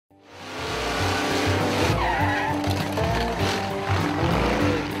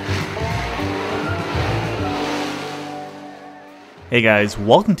Hey guys,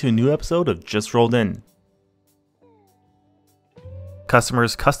 welcome to a new episode of Just Rolled In.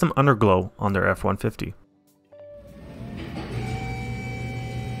 Customers custom underglow on their F-150.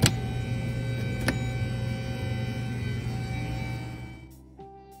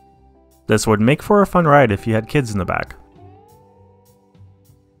 This would make for a fun ride if you had kids in the back.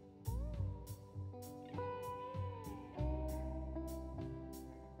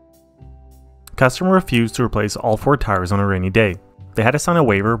 Customer refused to replace all 4 tires on a rainy day. They had to sign a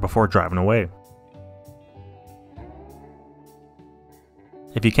waiver before driving away.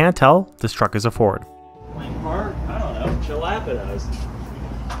 If you can't tell, this truck is a Ford. Playing park? I don't know. She'll laugh at us.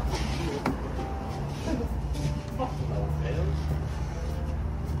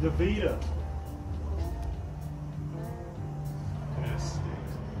 DeVita.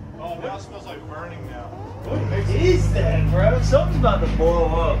 Oh, now it smells like burning now. What is that, bro? Something's about to blow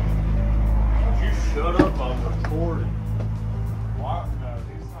up. Would you shut up? I'm recording. What? No,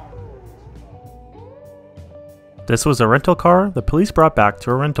 he's not recording. This was a rental car the police brought back to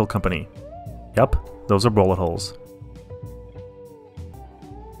a rental company. Yup, those are bullet holes.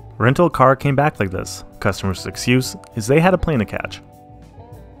 Rental car came back like this. Customer's excuse is they had a plane to catch.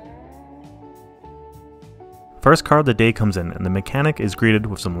 First car of the day comes in and the mechanic is greeted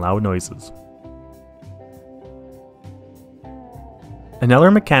with some loud noises. Another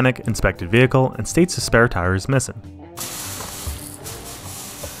mechanic inspected vehicle and states the spare tire is missing.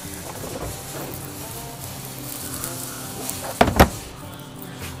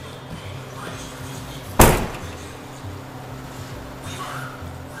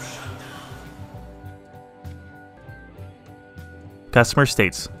 Customer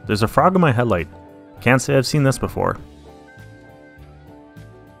states, "There's a frog in my headlight. Can't say I've seen this before."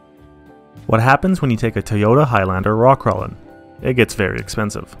 What happens when you take a Toyota Highlander rock crawling? It gets very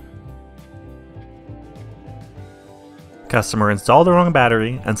expensive. Customer installed the wrong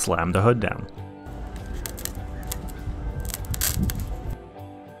battery and slammed the hood down.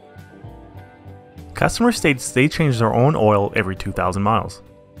 Customer states they change their own oil every 2,000 miles.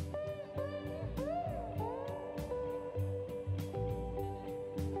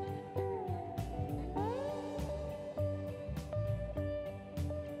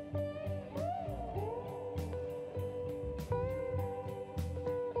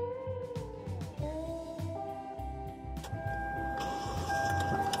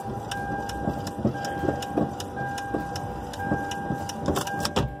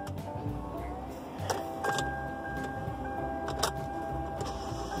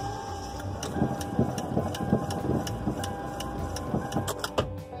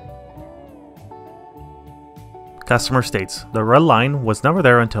 Customer states the red line was never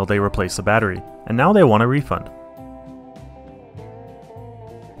there until they replaced the battery, and now they want a refund.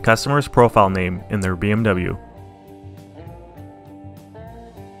 Customer's profile name in their BMW.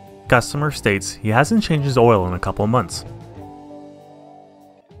 Customer states he hasn't changed his oil in a couple of months.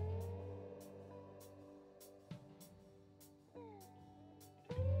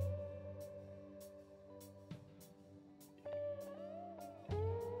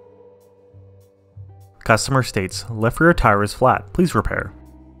 Customer states, "Left rear tire is flat, please repair."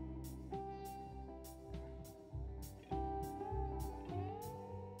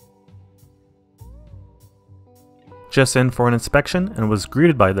 Just in for an inspection and was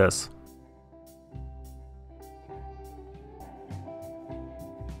greeted by this.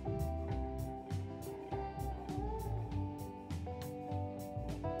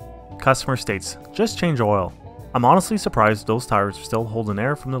 Customer states, "Just change oil. I'm honestly surprised those tires are still holding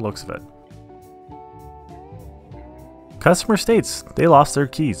air from the looks of it." Customer states they lost their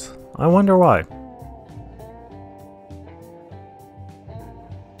keys. I wonder why.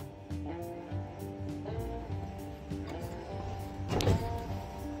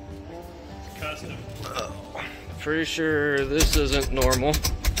 Custom. Pretty sure this isn't normal.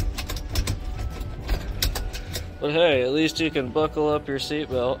 But hey, at least you can buckle up your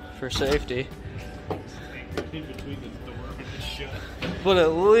seatbelt for safety. In between the door and the shut. But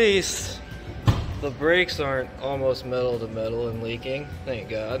at least the brakes aren't almost metal to metal and leaking, thank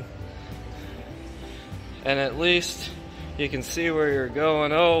God. And at least you can see where you're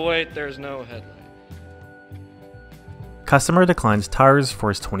going. Oh wait, there's no headlight. Customer declines tires for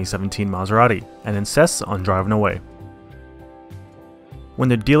his 2017 Maserati and insists on driving away. When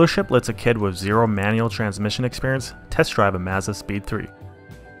the dealership lets a kid with zero manual transmission experience test drive a Mazda Speed 3.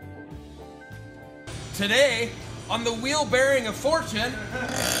 Today, on the wheel bearing of fortune.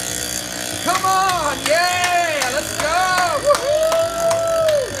 Come on, yeah, let's go!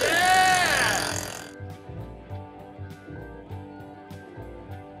 Woohoo! Yeah!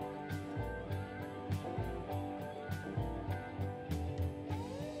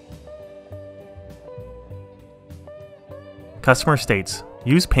 Customer states,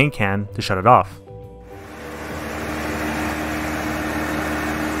 use paint can to shut it off.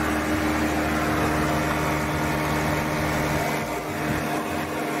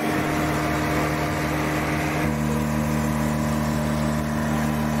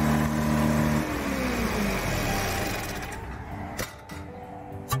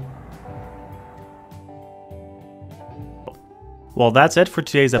 Well, that's it for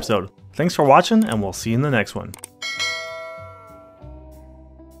today's episode. Thanks for watching, and we'll see you in the next one.